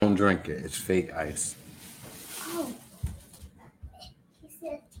don't drink it. It's fake ice. Oh. He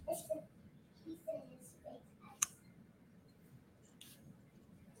said it's fake.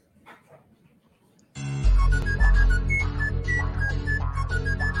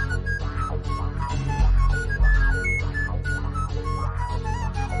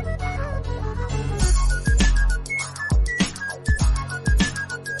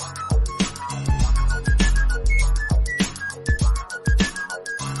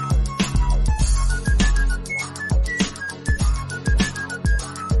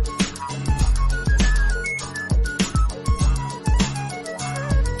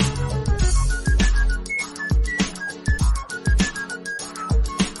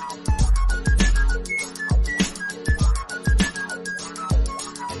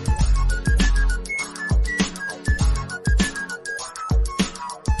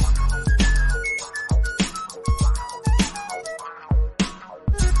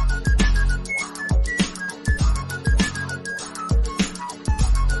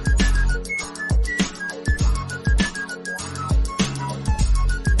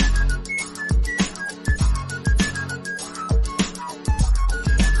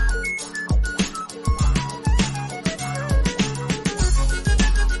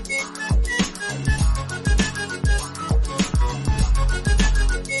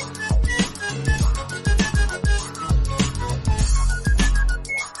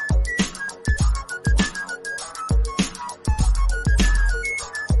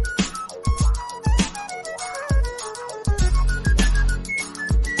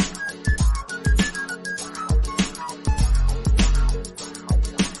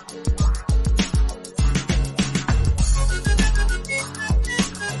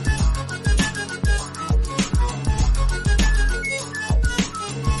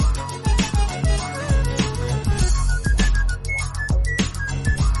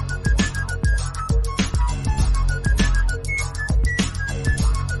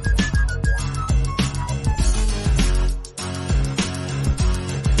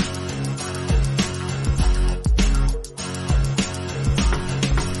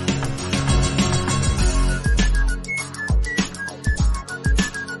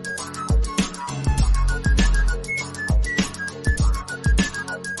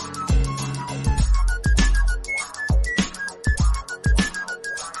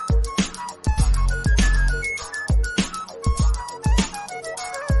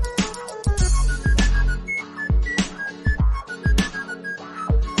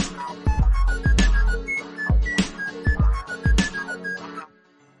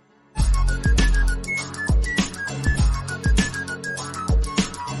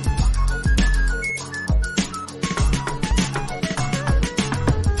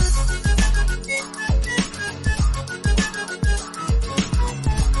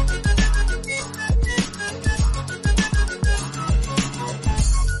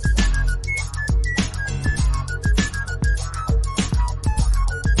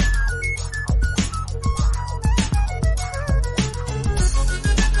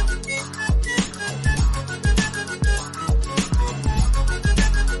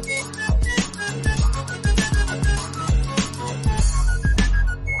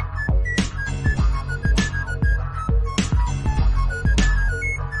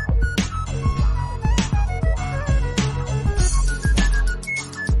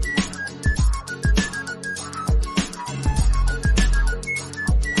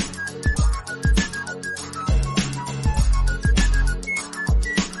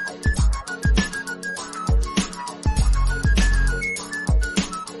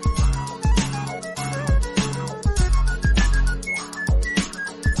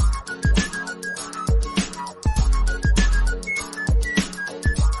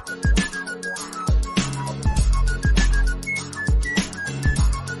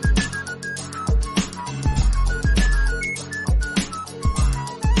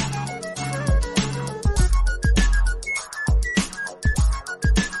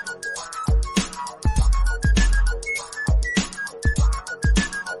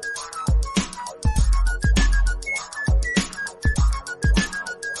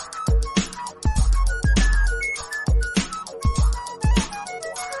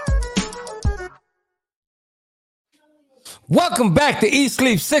 Welcome back to Eat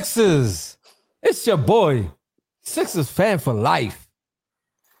Sleep Sixers. It's your boy, Sixers fan for life.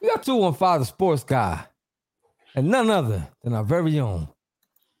 We got 215 the sports guy, and none other than our very own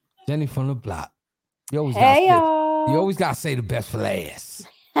Jenny from the block. You always gotta say the best for last.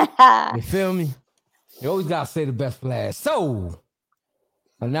 You feel me? You always gotta say the best for last. So,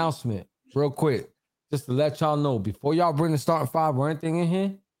 announcement, real quick, just to let y'all know, before y'all bring the starting five or anything in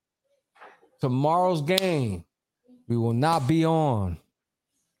here, tomorrow's game, we will not be on.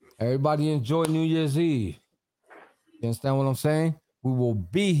 Everybody enjoy New Year's Eve. You understand what I'm saying? We will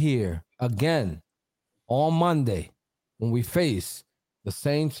be here again on Monday when we face the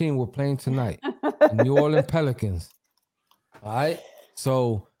same team we're playing tonight, the New Orleans Pelicans. All right?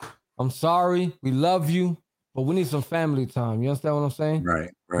 So I'm sorry. We love you, but we need some family time. You understand what I'm saying?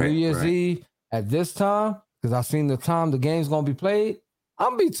 Right. New Year's Eve at this time, because I seen the time the game's going to be played,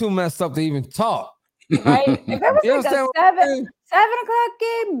 I'm be too messed up to even talk. Right? If it was You like understand a what I'm saying? 7 o'clock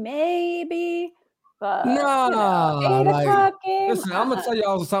game, maybe. But Nah, 8 o'clock game. Listen, I'm gonna tell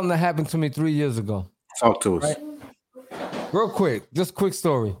y'all something that happened to me 3 years ago. Talk to us. Right? Real quick, just quick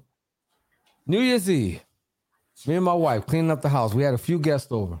story. New Year's Eve, me and my wife cleaning up the house. We had a few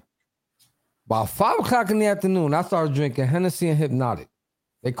guests over. About 5 o'clock in the afternoon, I started drinking Hennessy and Hypnotic.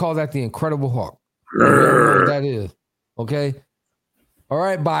 They call that the Incredible Hulk. You don't know what that is. Okay? All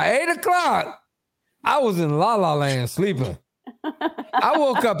right, by 8 o'clock, I was in La La Land sleeping. I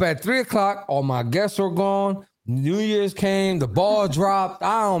woke up at 3 o'clock. All my guests were gone. New Year's came. The ball dropped.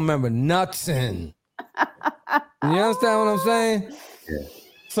 I don't remember nothing. You understand what I'm saying? Yeah.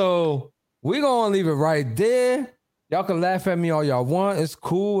 So we're going to leave it right there. Y'all can laugh at me all y'all want. It's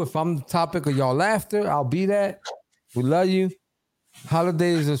cool. If I'm the topic of y'all laughter, I'll be that. We love you.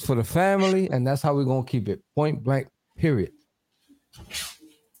 Holidays is for the family, and that's how we're going to keep it. Point blank, period.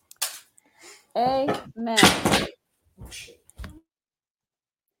 Amen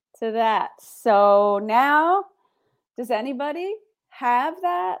to that. So now, does anybody have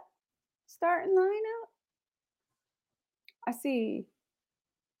that starting lineup? I see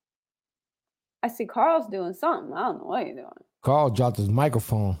Carl's doing something. I don't know what he's doing. Carl dropped his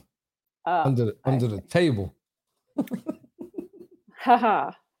microphone under the table.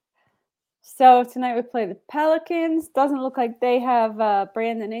 Haha. So tonight we play the Pelicans. Doesn't look like they have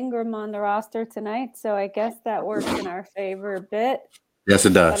Brandon Ingram on the roster tonight, so I guess that works in our favor a bit. Yes,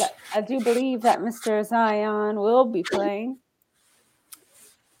 it does. But I do believe that Mr. Zion will be playing.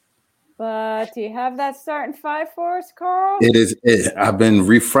 But do you have that starting five for us, Carl? It is. I've been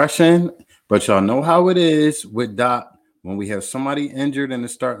refreshing, but y'all know how it is with Doc. When we have somebody injured in the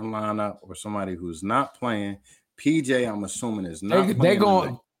starting lineup or somebody who's not playing, PJ, I'm assuming is not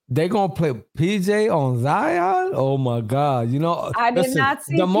playing. They're going to play PJ on Zion? Oh, my God. You know, I did not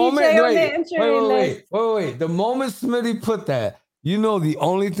see PJ on the injury list. Wait. The moment Smitty put that, you know, the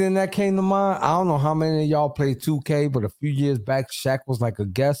only thing that came to mind, I don't know how many of y'all played 2K, but a few years back, Shaq was like a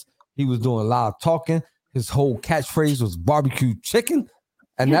guest. He was doing a lot of talking. His whole catchphrase was barbecue chicken.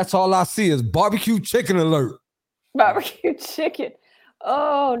 And that's all I see is barbecue chicken alert. Barbecue chicken.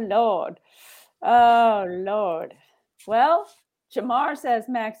 Oh, Lord. Oh, Lord. Well, Jamar says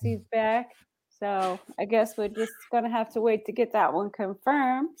Maxi's back. So I guess we're just going to have to wait to get that one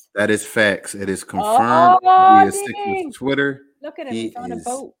confirmed. That is facts. It is confirmed via Sixers Twitter. Look at him. He's on a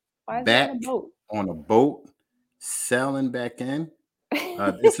boat. Why is back he on a boat? On a boat, sailing back in.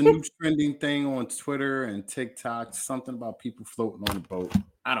 It's a new trending thing on Twitter and TikTok. Something about people floating on a boat.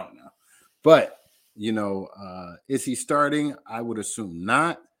 I don't know. But, you know, is he starting? I would assume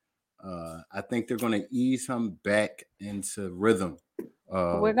not. I think they're going to ease him back into rhythm.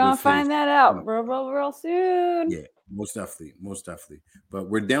 We're going to find that out real soon. Yeah, most definitely. But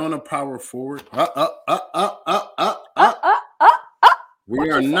we're down a power forward. We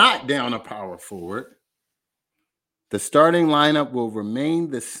are not down a power forward. The starting lineup will remain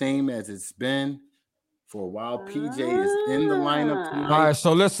the same as it's been for a while. PJ is in the lineup tonight. All right,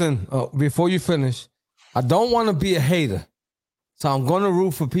 so listen, before you finish, I don't want to be a hater. So I'm going to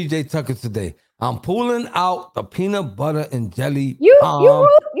root for PJ Tucker today. I'm pulling out the peanut butter and jelly. You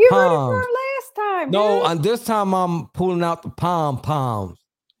rooted for him last time. No, and this time I'm pulling out the poms.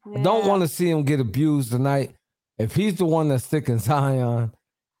 Yeah. I don't want to see him get abused tonight. If he's the one that's sticking Zion,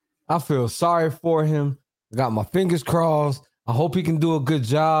 I feel sorry for him. I got my fingers crossed. I hope he can do a good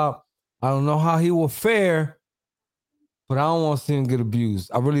job. I don't know how he will fare, but I don't want to see him get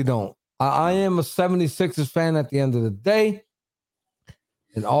abused. I really don't. I am a 76ers fan at the end of the day.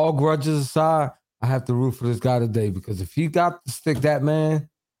 And all grudges aside, I have to root for this guy today because if he got to stick that man,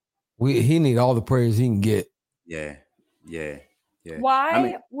 he need all the praise he can get. Yeah.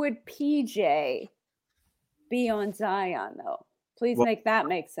 Why would PJ be on Zion though? Please make that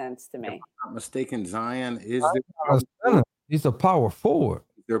make sense to me. If I'm not mistaken, Zion is he's a power forward.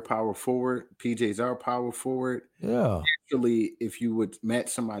 They're power forward. PJ's our power forward. Yeah. Actually, if you would match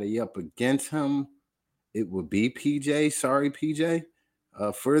somebody up against him, it would be PJ. Sorry, PJ.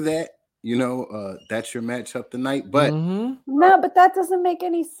 For that, you know, that's your matchup tonight. But no, but that doesn't make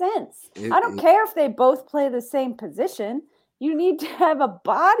any sense. I don't care if they both play the same position. You need to have a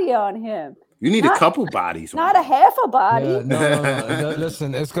body on him. You need a Not- couple bodies. Not a half a body. Yeah, no.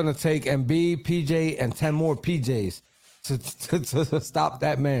 Listen, it's gonna take Embiid, PJ, and 10 more PJs to stop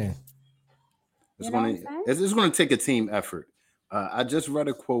that man. It's You know what gonna I'm saying? it's gonna take a team effort. I just read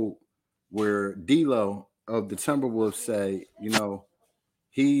a quote where D'Lo of the Timberwolves say,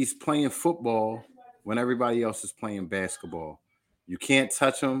 he's playing football when everybody else is playing basketball. You can't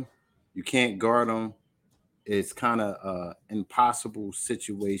touch him, you can't guard him. It's kind of impossible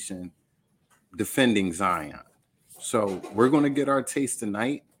situation defending Zion. So we're going to get our taste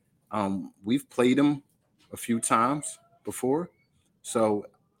tonight. We've played him a few times before. So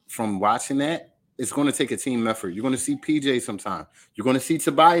from watching that, it's going to take a team effort. You're going to see PJ sometime. You're going to see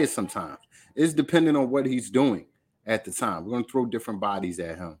Tobias sometimes. It's depending on what he's doing at the time. We're going to throw different bodies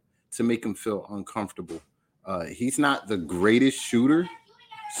at him to make him feel uncomfortable. He's not the greatest shooter.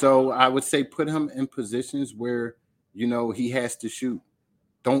 So I would say put him in positions where, he has to shoot.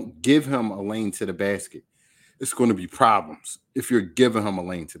 Don't give him a lane to the basket. It's going to be problems if you're giving him a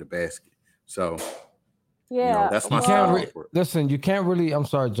lane to the basket. So, Yeah. that's my You style. can't listen. You can't really. I'm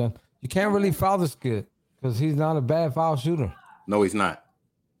sorry, John. You can't really foul this kid because he's not a bad foul shooter. No, he's not.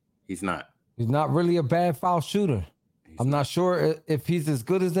 He's not. He's not really a bad foul shooter. I'm not sure if he's as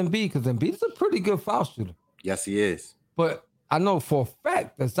good as Embiid because Embiid's a pretty good foul shooter. Yes, he is. But I know for a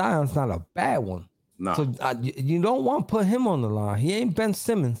fact that Zion's not a bad one. No. So you don't want to put him on the line. He ain't Ben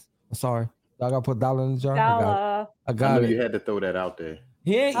Simmons. I'm sorry. I got to put $1 in the jar. Dollar. I I got know it. you had to throw that out there.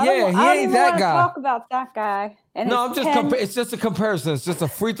 He ain't. I Yeah, don't he ain't even that wanna guy. Talk about that guy. And No, I'm his just 10 it's just a comparison. It's just a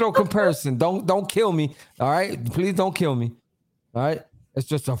free throw comparison. Don't kill me. All right, please don't kill me. All right, it's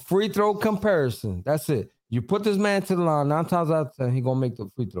just a free throw comparison. That's it. You put this man to the line 9 times out of 10, he gonna make the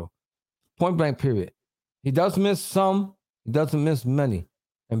free throw. Point blank. Period. He does miss some. He doesn't miss many.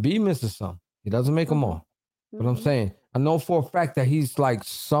 And B misses some. He doesn't make them all. But I'm saying I know for a fact that he's like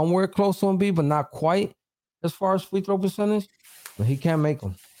somewhere close to B, but not quite as far as free throw percentage. But he can't make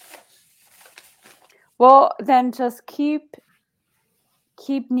them. Well, then just keep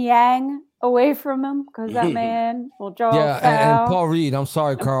Niang away from him because that man will draw Yeah, a foul. and Paul Reed. I'm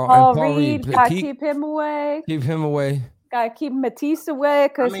sorry, Carl. Paul and Paul Reed, Reed. gotta keep him away. Keep him away. Gotta keep Matisse away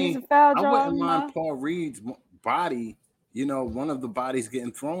because he's a foul I drawer. wouldn't mind Paul Reed's body, one of the bodies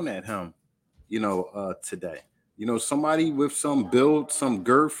getting thrown at him, today. Somebody with some build, some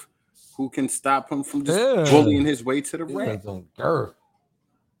girth who can stop him from just bullying his way to the rim. Some girth.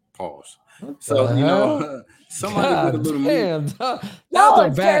 Pause. So, somebody with a little meat. Y'all are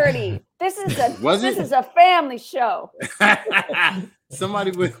dirty. This is a family show.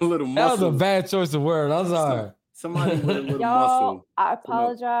 Somebody with a little muscle. That was a bad choice of word. I'm sorry. Somebody with a little Y'all, muscle. I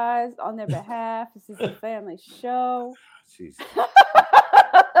apologize on their behalf. This is a family show. Jesus.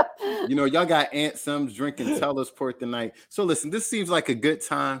 Y'all got Aunt Sims drinking Tellersport tonight. So listen, this seems like a good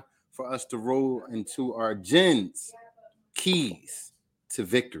time for us to roll into our gins, keys to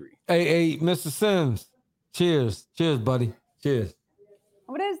victory. Hey, Mr. Sims. Cheers. Cheers, buddy. Cheers.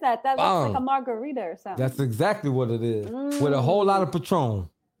 What is that? That looks like a margarita or something. That's exactly what it is. With a whole lot of Patron.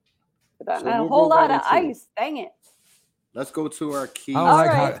 And a whole lot of ice. Dang it. Let's go to our keys.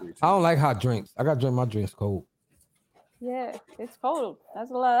 I don't like hot drinks. I got to drink my drinks cold. Yeah, it's cold.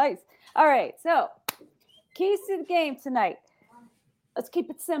 That's a lot of ice. All right, so keys to the game tonight. Let's keep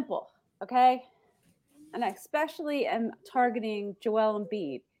it simple, okay? And I especially am targeting Joel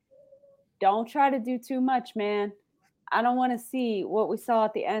Embiid. Don't try to do too much, man. I don't want to see what we saw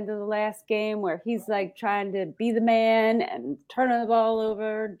at the end of the last game where he's like trying to be the man and turning the ball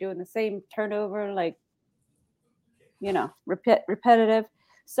over, doing the same turnover, like, repetitive.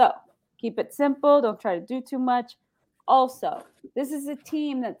 So keep it simple. Don't try to do too much. Also, this is a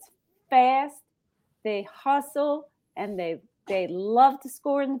team that's fast. They hustle and they love to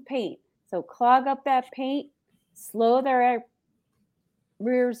score in the paint. So clog up that paint, slow their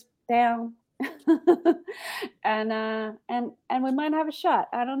rears down, and we might have a shot.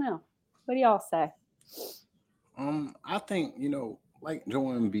 I don't know. What do y'all say? I think like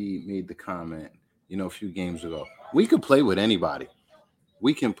Joel Embiid made the comment, a few games ago. We could play with anybody.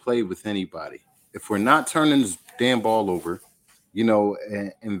 We can play with anybody. If we're not turning this damn ball over,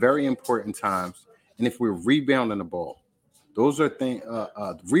 in very important times, and if we're rebounding the ball, those are things.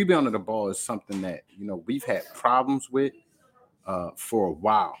 Rebounding the ball is something that we've had problems with for a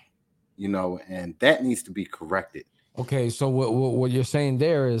while, and that needs to be corrected. Okay, so what you're saying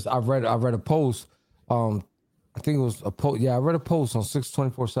there is I read a post. I think it was a post. Yeah, I read a post on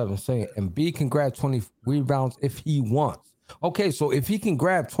 624/7 saying Embiid can grab 20 rebounds if he wants. Okay, so if he can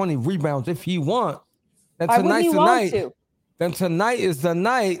grab 20 rebounds if he wants, then tonight is the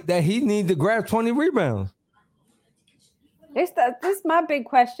night that he needs to grab 20 rebounds. This is my big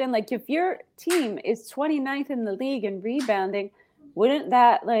question. Like, if your team is 29th in the league in rebounding, wouldn't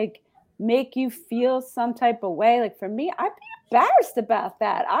that like make you feel some type of way? Like for me, I'd be embarrassed about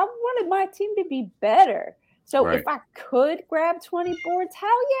that. I wanted my team to be better. So if Right. I could grab 20 boards, hell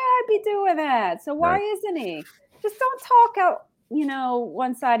yeah, I'd be doing that. So why Right. isn't he? Just don't talk out,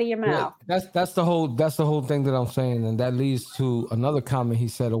 one side of your Yeah, mouth. that's the whole thing that I'm saying, and that leads to another comment he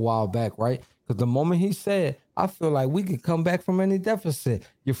said a while back, right? Because the moment he said, "I feel like we can come back from any deficit,"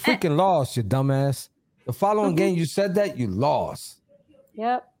 you freaking lost, you dumbass. The following game, you said that you lost.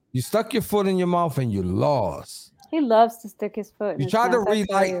 Yep. You stuck your foot in your mouth and you lost. He loves to stick his foot in You his tried to mouth. I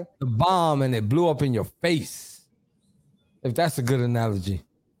tell relight you. the bomb and it blew up in your face. If that's a good analogy.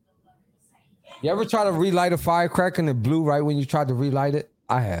 You ever try to relight a firecracker and it blew right when you tried to relight it?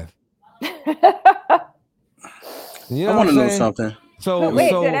 I have. You know I what want to I'm know saying? something. So Wait,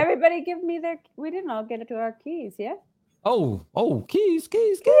 so did everybody give me their? We didn't all get it to our keys, yeah? keys.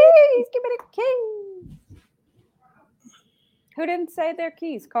 Keys, give me the keys. Who didn't say their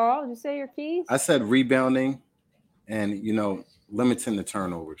keys? Carl, did you say your keys? I said rebounding and, limiting the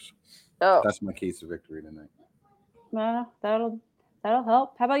turnovers. Oh, That's my keys to victory tonight. well, that'll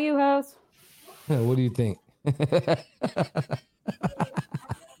help. How about you, Hose? What do you think?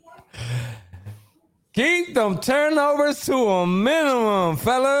 Keep them turnovers to a minimum,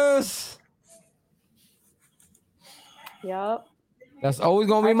 fellas. Yup. That's always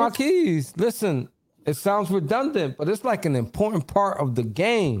gonna be my keys. Listen, it sounds redundant, but it's like an important part of the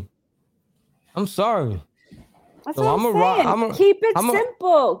game. I'm sorry. That's So what I'ma I'm saying. ri- Keep it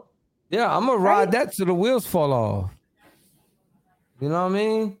simple. Yeah, I'm gonna ride that till the wheels fall off. You know what I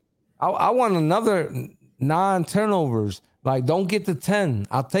mean? I want another 9 turnovers. Like, don't get the 10.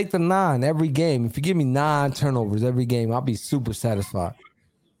 I'll take the 9 every game. If you give me 9 turnovers every game, I'll be super satisfied.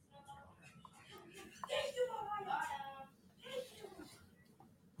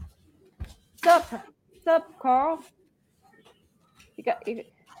 Sup, Carl? You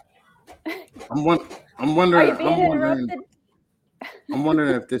I'm Are wondering. you being interrupted? I'm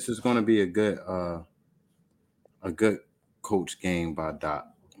wondering if this is going to be a good coach game by Doc.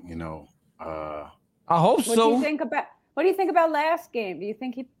 I hope What do so. you think about last game? Do you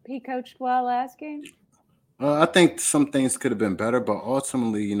think he coached well last game? I think some things could have been better, but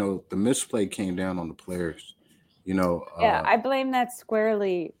ultimately, the misplay came down on the players. Yeah, I blame that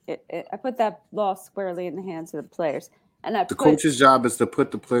squarely. I put that loss squarely in the hands of the players, and I the put coach's job is to put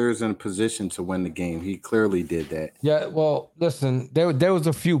the players in a position to win the game. He clearly did that. Yeah, well, listen, there was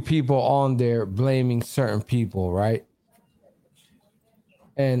a few people on there blaming certain people, right?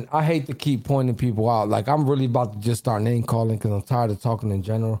 And I hate to keep pointing people out. Like, I'm really about to just start name calling because I'm tired of talking in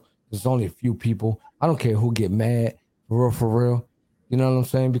general. There's only a few people. I don't care who get mad, for real. You know what I'm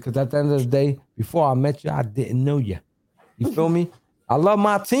saying? Because at the end of the day, before I met you, I didn't know you. You feel me? I love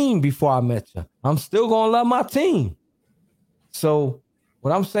my team before I met you. I'm still going to love my team. So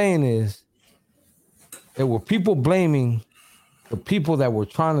what I'm saying is there were people blaming the people that were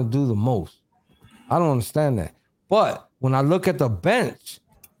trying to do the most. I don't understand that. But when I look at the bench,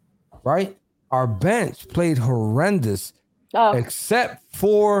 right? Our bench played horrendous except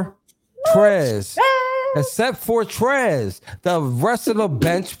for Trez. Except for Trez. The rest of the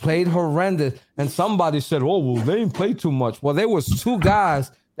bench played horrendous. And somebody said, oh, well, they didn't play too much. Well, there was 2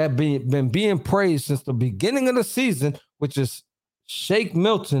 guys that been being praised since the beginning of the season, which is Shake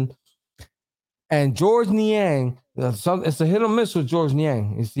Milton and George Niang. It's a hit or miss with George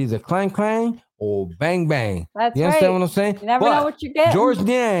Niang. It's either clang clang or bang bang. That's you understand right. what I'm saying? You never know what you're getting. George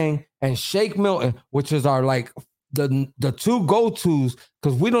Niang and Shake Milton, which is our like the 2 go-tos,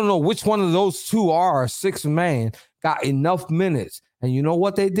 because we don't know which one of those 2 are our 6th man, got enough minutes. And you know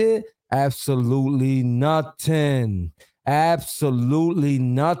what they did? Absolutely nothing. Absolutely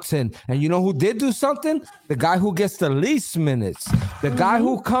nothing. And you know who did do something? The guy who gets the least minutes. The guy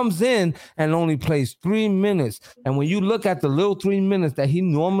who comes in and only plays 3 minutes. And when you look at the little 3 minutes that he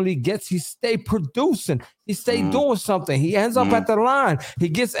normally gets, he stay producing. He stay doing something. He ends up at the line. He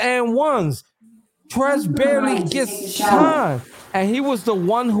gets and ones. Trez barely gets time. And he was the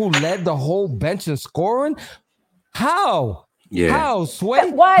one who led the whole bench in scoring. How? Yeah. How, Sway?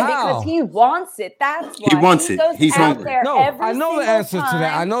 Why? How? Because he wants it. That's why. He wants it. Goes He's out hungry. there No, every I know the single answer to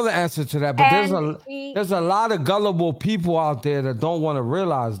that. I time, know the answer to that. But and there's a lot of gullible people out there that don't want to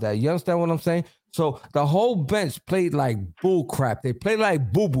realize that. You understand what I'm saying? So the whole bench played like bull crap. They played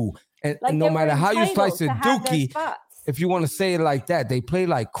like boo-boo. And, like and no they were matter how you entitled slice it, to have their Dookie, spots. if you want to say it like that, they play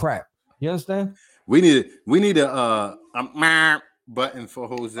like crap. You understand? We need a button for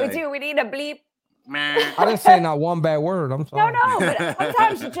Jose. We need a bleep. I didn't say not one bad word. I'm sorry. No, but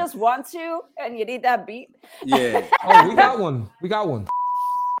sometimes you just want to, and you need that beat. Yeah. Oh, we got one. We got one.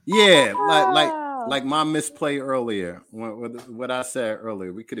 Yeah, Oh. like my misplay earlier, what I said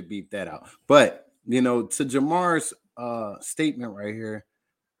earlier, we could have beat that out. But to Jamar's statement right here,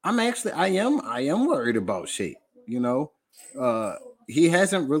 I am worried about shape. You know, uh, he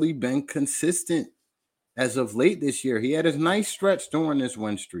hasn't really been consistent as of late this year. He had a nice stretch during this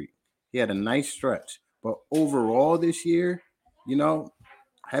win streak. He had a nice stretch, but overall this year, I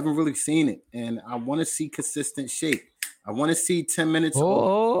haven't really seen it, and I want to see consistent shape. I want to see 10 minutes.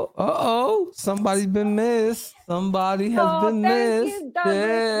 Somebody's been missed. Somebody has Oh, been thank missed. you,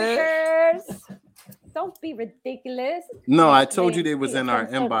 Douglas Vickers. Don't be ridiculous. No, I Make told you me they was feel in our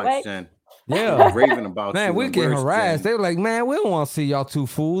some sort of inbox, way. Jen. Yeah. Raving about Man, you. we're And getting where's harassed. Jen? They were like, man, we don't want to see y'all two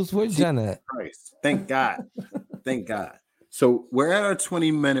fools. Where's Jen at? Christ. Thank God. Thank God. So we're at our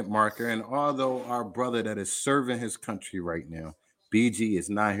 20-minute marker, and although our brother that is serving his country right now, BG, is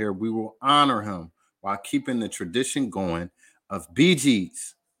not here, we will honor him while keeping the tradition going of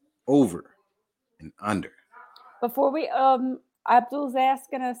BG's over and under. Before we Abdul's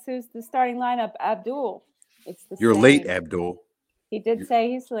asking us who's the starting lineup. Abdul, it's the You're same. late, Abdul. He did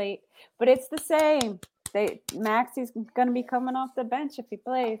say he's late, but it's the same. Maxie's going to be coming off the bench if he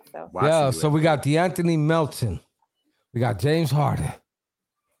plays. So Yeah, You, so we got DeAnthony Melton. We got James Harden.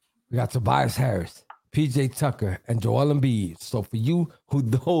 We got Tobias Harris, PJ Tucker, and Joel Embiid. So for you who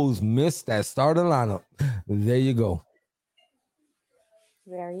those missed that starting lineup, there you go.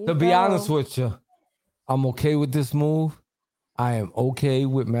 there you To go. be honest with you, I'm okay with this move. I am okay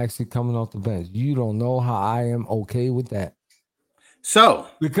with Maxey coming off the bench. You don't know how I am okay with that. So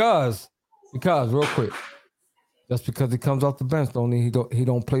Because real quick, just because he comes off the bench don't mean he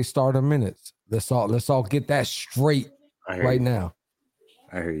don't play starter minutes. Let's all get that straight right now.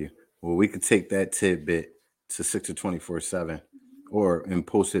 I hear you. Well, we could take that tidbit to 6 to 24/7 and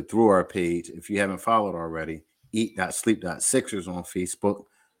post it through our page. If you haven't followed already, eat.sleep.sixers on Facebook.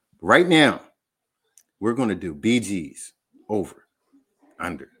 Right now, we're going to do BG's over,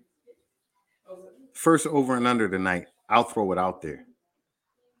 under. First over and under tonight. I'll throw it out there.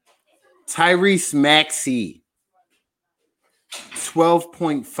 Tyrese Maxey,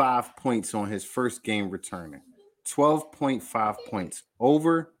 12.5 points on his first game returning. 12.5 points.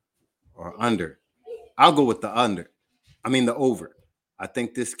 Over or under? I'll go with the under. I mean the over. I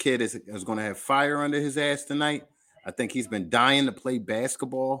think this kid is going to have fire under his ass tonight. I think he's been dying to play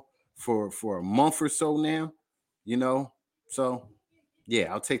basketball for a month or so now. So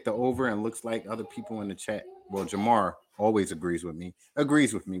yeah, I'll take the over, and looks like other people in the chat. Well, Jamar always agrees with me.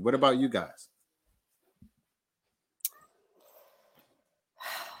 What about you guys?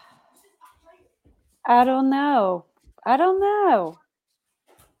 I don't know.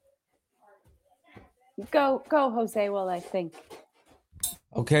 Go, Jose. Well, I think.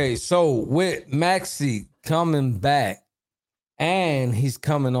 Okay, so with Maxey coming back and he's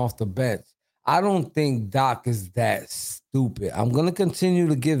coming off the bench, I don't think Doc is that stupid. I'm going to continue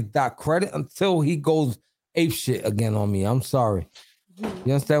to give Doc credit until he goes ape shit again on me. I'm sorry.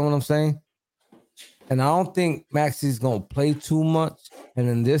 You understand what I'm saying? And I don't think Maxey's going to play too much. And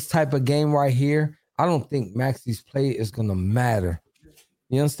in this type of game right here, I don't think Maxey's play is going to matter.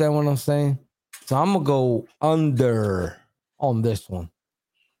 You understand what I'm saying? So I'm going to go under on this one.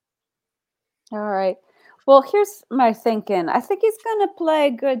 All right. Well, here's my thinking. I think he's going to play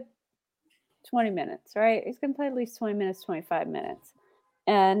a good 20 minutes, right? He's going to play at least 20 minutes, 25 minutes.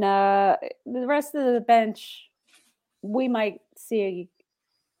 And the rest of the bench, we might see,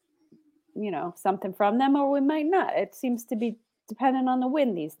 something from them, or we might not. It seems to be dependent on the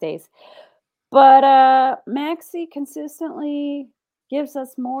win these days. But Maxey consistently gives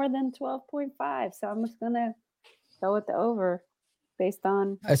us more than 12.5. So I'm just going to go with the over. Based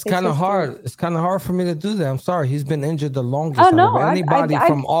on it's kind of hard. It's kind of hard for me to do that. I'm sorry. He's been injured the longest out of anybody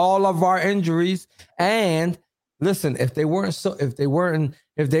from all of our injuries. And listen, if they were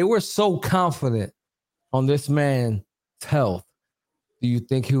so confident on this man's health, do you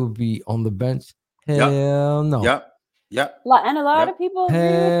think he would be on the bench? Hell no. Yep. And a lot of people agree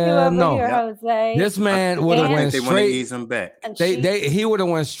with you over here, Jose. This man would have went straight. They want to ease him back. He would have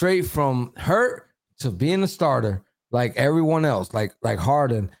went straight from hurt to being a starter. Like everyone else, like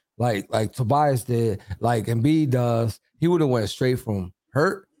Harden, like Tobias did, like Embiid does. He would have went straight from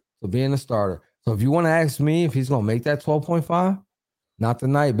hurt to being a starter. So if you want to ask me if he's going to make that 12.5, not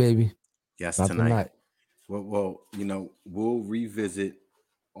tonight, baby. Yes, not tonight. Well, we'll revisit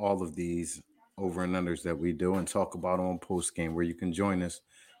all of these over and unders that we do and talk about on post game where you can join us.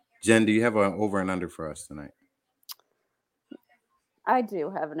 Jen, do you have an over and under for us tonight? I do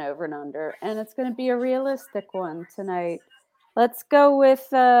have an over and under, and it's going to be a realistic one tonight. Let's go with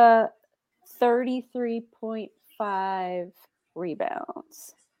 33.5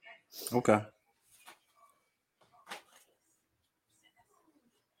 rebounds. Okay.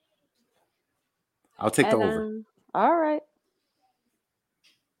 I'll take the And over. all right.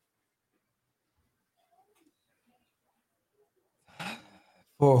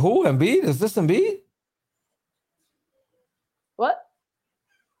 For who? Embiid? Is this Embiid? What?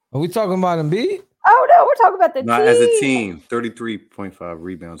 Are we talking about Embiid? Oh no, we're talking about the Not team. as a team. 33.5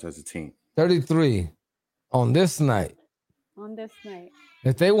 rebounds as a team. 33 on this night. On this night.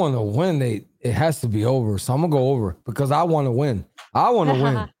 If they want to win, it has to be over. So I'm gonna go over because I want to win. I want to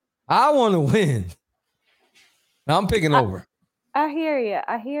win. I want to win. Now I'm picking over. I hear you.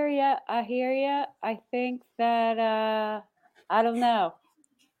 I think that I don't know.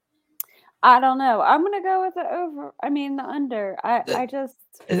 I'm gonna go with the over. I mean the under. I just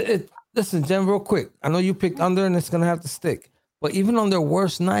Listen, Jen, real quick. I know you picked under, and it's gonna have to stick. But even on their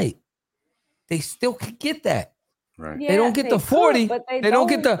worst night, they still could get that. Right. Yeah, They don't get the 40. but They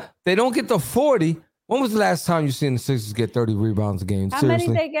don't get the 40. When was the last time you seen the Sixers get 30 rebounds a game? How Seriously.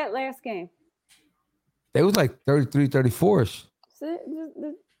 many they get last game? They was like 33, 34-ish. So,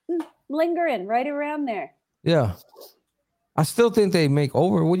 lingering right around there. Yeah. I still think they make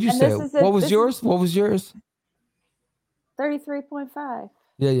over. What'd you And say? this is What was yours? What was yours? 33.5.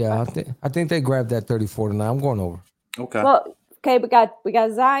 Yeah. I think they grabbed that 34 tonight. I'm going over. Okay. Well, okay, we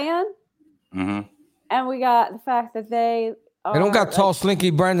got Zion, Mm-hmm. and we got the fact that they don't got tall,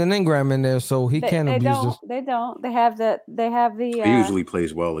 slinky Brandon Ingram in there, so he can't abuse this. They don't. They have the. He usually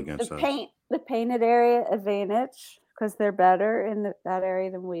plays well against us. The painted area advantage because they're better in that area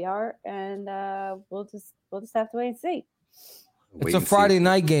than we are, and we'll just have to wait and see. It's a Friday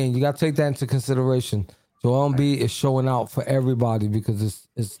night game. You got to take that into consideration. Joel Embiid is showing out for everybody because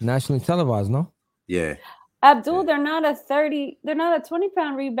it's nationally televised, no? Yeah. Abdul, they're not a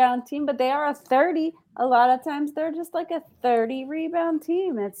 20-pound rebound team, but they are a 30. A lot of times they're just like a 30 rebound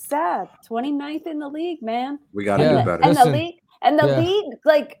team. It's sad. 29th in the league, man. We got to do better. And the league,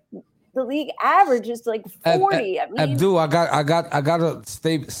 like the league average is like 40. Abdul, I gotta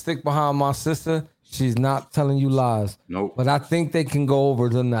stick behind my sister. She's not telling you lies. Nope. But I think they can go over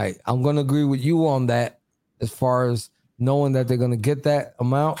tonight. I'm gonna agree with you on that as far as knowing that they're gonna get that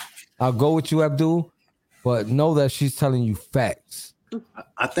amount. I'll go with you, Abdul. But know that she's telling you facts.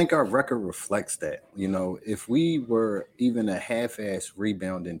 I think our record reflects that. You know, if we were even a half-ass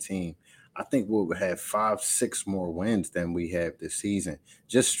rebounding team, I think we'll have 5-6 more wins than we have this season,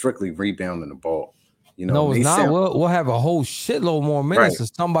 just strictly rebounding the ball. You know, no, it's not. We'll have a whole shitload more minutes if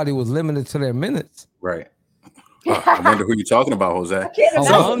somebody was limited to their minutes. Right. I wonder who you're talking about, Jose.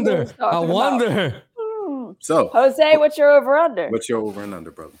 I wonder. So, Jose, what's your over-under? What's your over and under,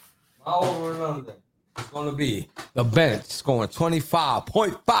 brother? My over and under. It's going to be the bench scoring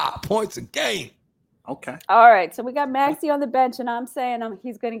 25.5 points a game. Okay. All right. So we got Maxey on the bench, and I'm saying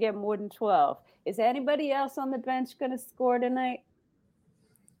he's going to get more than 12. Is anybody else on the bench going to score tonight?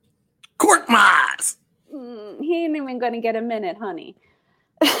 Court Miles. He ain't even going to get a minute, honey.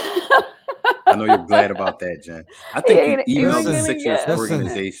 I know you're glad about that, Jen. I think you emailed the Sixers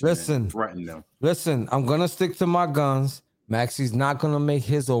organization and threatened them. Listen, I'm going to stick to my guns. Maxey's not going to make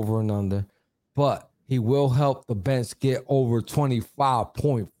his over and under, but he will help the bench get over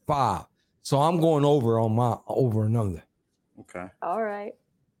 25.5. So I'm going over on my over and under. Okay. All right.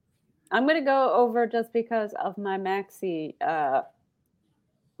 I'm going to go over just because of my Maxey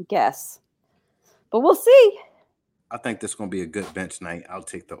guess. But we'll see. I think this is going to be a good bench night. I'll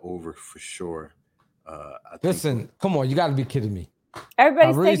take the over for sure. Listen, come on. You got to be kidding me.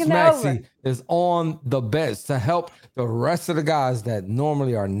 Everybody's taking the over. Is on the bench to help the rest of the guys that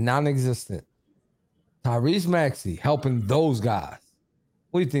normally are non-existent. Tyrese Maxey helping those guys.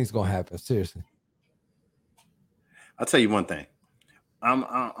 What do you think is going to happen? Seriously. I'll tell you one thing.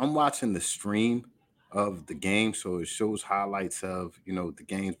 I'm watching the stream of the game, so it shows highlights of, the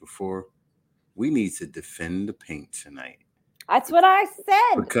games before. We need to defend the paint tonight. That's what I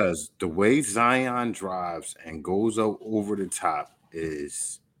said. Because the way Zion drives and goes over the top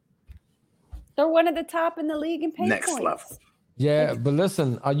is... They're one of the top in the league in paint next points. level. Yeah, but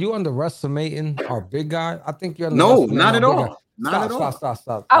listen, are you underestimating our big guy? I think you're no, not at all.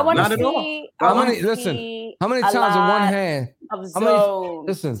 Stop. I want to see. How many times in one hand? How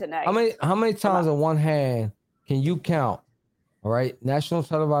many times in one hand can you count? All right, national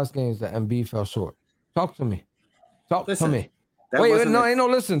televised games that Embiid fell short. Talk to me. Listen.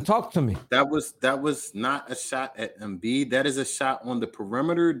 Talk to me. That was not a shot at Embiid. That is a shot on the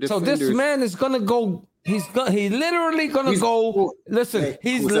perimeter defenders. So this man is gonna go He's literally gonna go. Well, Listen, hey,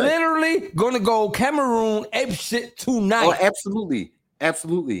 he's who's that? literally gonna go Cameroon ape shit tonight. Oh, absolutely.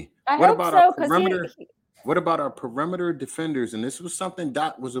 Absolutely. I What hope about so, our 'cause perimeter? What about our perimeter defenders? And this was something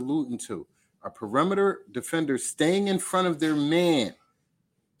Doc was alluding to. Our perimeter defenders staying in front of their man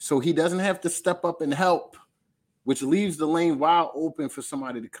so he doesn't have to step up and help, which leaves the lane wide open for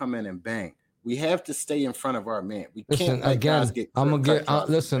somebody to come in and bang. We have to stay in front of our man. We Listen, can't let guys again, get I'm gonna cut give. drives to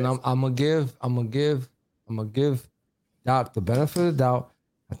the Listen, basket. I'm gonna give Doc the benefit of the doubt.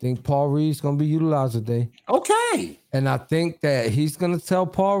 I think Paul Reed's gonna be utilized today, Okay. and I think that he's gonna tell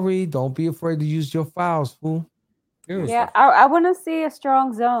Paul Reed, "Don't be afraid to use your fouls, fool." Seriously. Yeah, I want to see a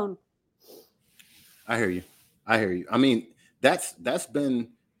strong zone. I hear you. I mean, that's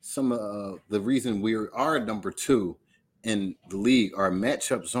been some of the reason we are number 2 in the league, our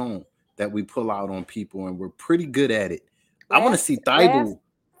matchup zone that we pull out on people, and we're pretty good at it. I want to see Thibault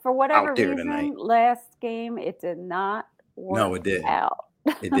for whatever out there reason, tonight. last game it did not work No, it didn't. out.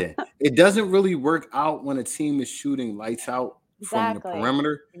 It did. It doesn't really work out when a team is shooting lights out from the Exactly.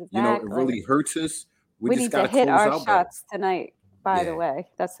 perimeter. You know, it really hurts us. We just need got to to hit close our out better. shots tonight, by the Yeah. way.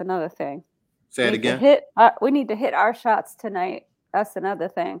 That's another thing. Say it We need to again. we need to hit our shots tonight. That's another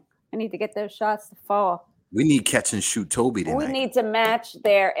thing. I need to get those shots to fall. We need catch and shoot Toby tonight. We need to match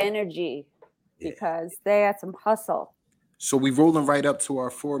their energy because they had some hustle. So we rolling right up to our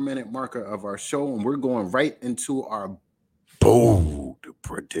 4-minute marker of our show, and we're going right into our bold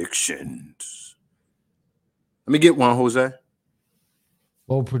predictions. Let me get one, Jose.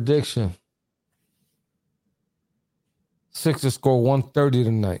 Bold prediction. Sixers score 130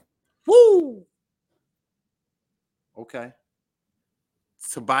 tonight. Woo! Okay.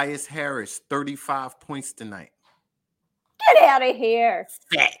 Tobias Harris, 35 points tonight. Get out of here.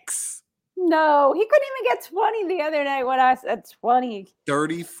 Facts. No, he couldn't even get 20 the other night when I said 20.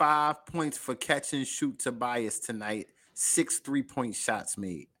 35 points for catch and shoot Tobias tonight. 6 3-point shots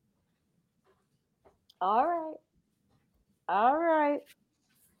made. All right.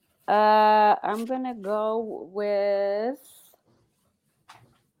 I'm going to go with...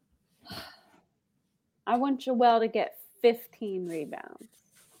 I want Joel to get 15 rebounds.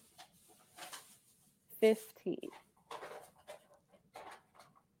 15.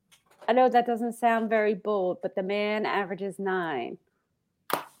 I know that doesn't sound very bold, but the man averages 9.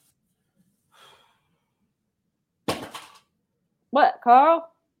 What,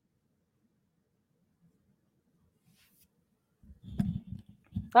 Carl?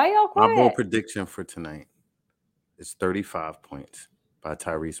 Why y'all quiet? My bold prediction for tonight is 35 points by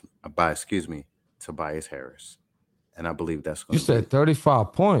Tobias Harris. And I believe that's going to be. You said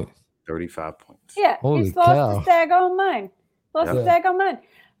 35 points. 35 points. Yeah, Holy he's lost cow. his daggone mind. His daggone mind.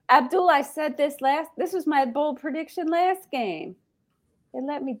 Abdul, I said this was my bold prediction last game. They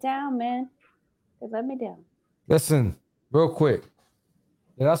let me down, man. They let me down. Listen, real quick.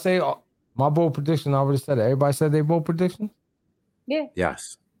 Did I say my bold prediction? I already said it. Everybody said they bold prediction? Yeah.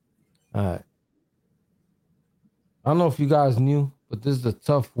 Yes. All right. I don't know if you guys knew, but this is a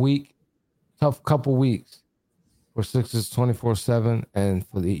tough couple weeks for Sixers 24/7 and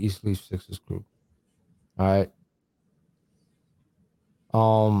for the East Leaf Sixers group. All right.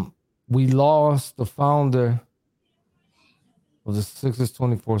 We lost the founder of the Sixers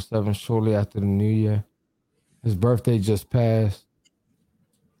 24/7 shortly after the New Year. His birthday just passed.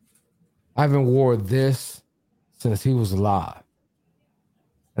 I haven't worn this since he was alive.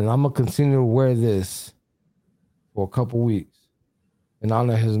 And I'm going to continue to wear this for a couple weeks in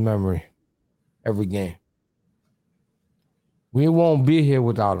honor of his memory every game. We won't be here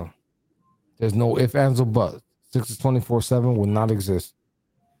without him. There's no ifs, ands, or buts. Sixers 24/7 will not exist.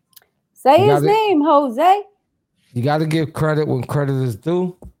 Say his name, Jose. You got to give credit when credit is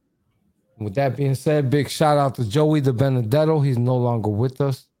due. With that being said, big shout out to Joey DiBenedetto. He's no longer with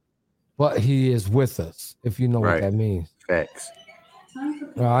us, but he is with us, if you know what that means. Facts.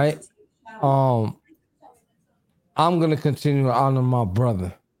 All right. I'm going to continue to honor my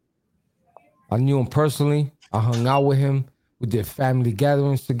brother. I knew him personally. I hung out with him. We did family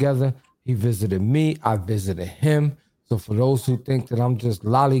gatherings together. He visited me. I visited him. So for those who think that I'm just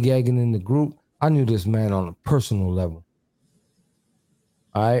lollygagging in the group, I knew this man on a personal level.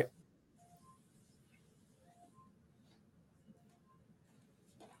 All right.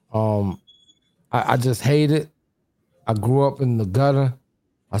 I just hate it. I grew up in the gutter.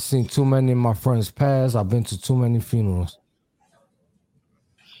 I seen too many of my friends pass. I've been to too many funerals.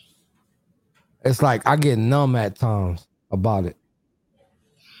 It's like I get numb at times about it.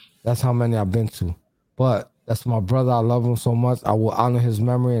 That's how many I've been to. But that's my brother. I love him so much. I will honor his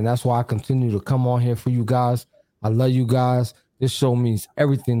memory, and that's why I continue to come on here for you guys. I love you guys. This show means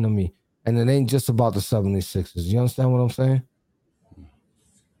everything to me. And it ain't just about the 76ers. You understand what I'm saying?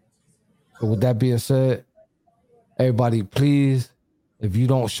 So with that being said, everybody, please, if you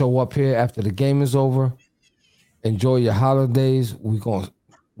don't show up here after the game is over, enjoy your holidays.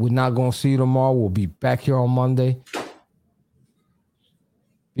 We're not gonna see you tomorrow. We'll be back here on Monday.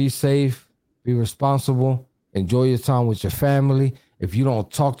 Be safe, be responsible, enjoy your time with your family. If you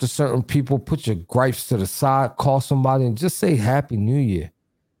don't talk to certain people, put your gripes to the side, call somebody, and just say Happy New Year.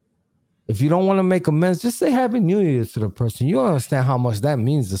 If you don't want to make amends, just say Happy New Year to the person. You don't understand how much that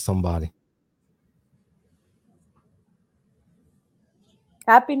means to somebody.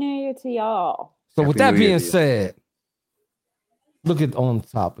 Happy New Year to y'all. So Happy with that New Year being to you. said, look at on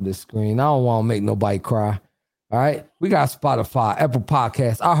top of the screen. I don't want to make nobody cry. All right. We got Spotify, Apple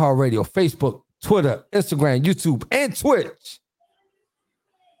Podcasts, iHeartRadio, Facebook, Twitter, Instagram, YouTube, and Twitch.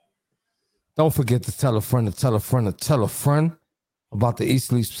 Don't forget to tell a friend to tell a friend to tell a friend about the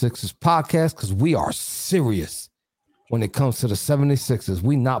East Leaf Sixers podcast, because we are serious when it comes to the 76ers.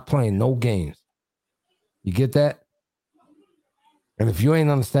 We not playing no games. You get that? And if you ain't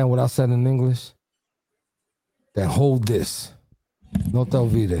understand what I said in English, then hold this. No te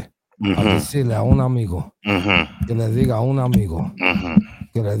olvides. A decirle a un amigo. Que le diga a un amigo.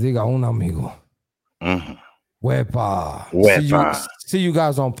 Que le diga a un amigo. Wepa. See you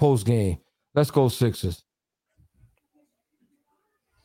guys on post game. Let's go Sixers.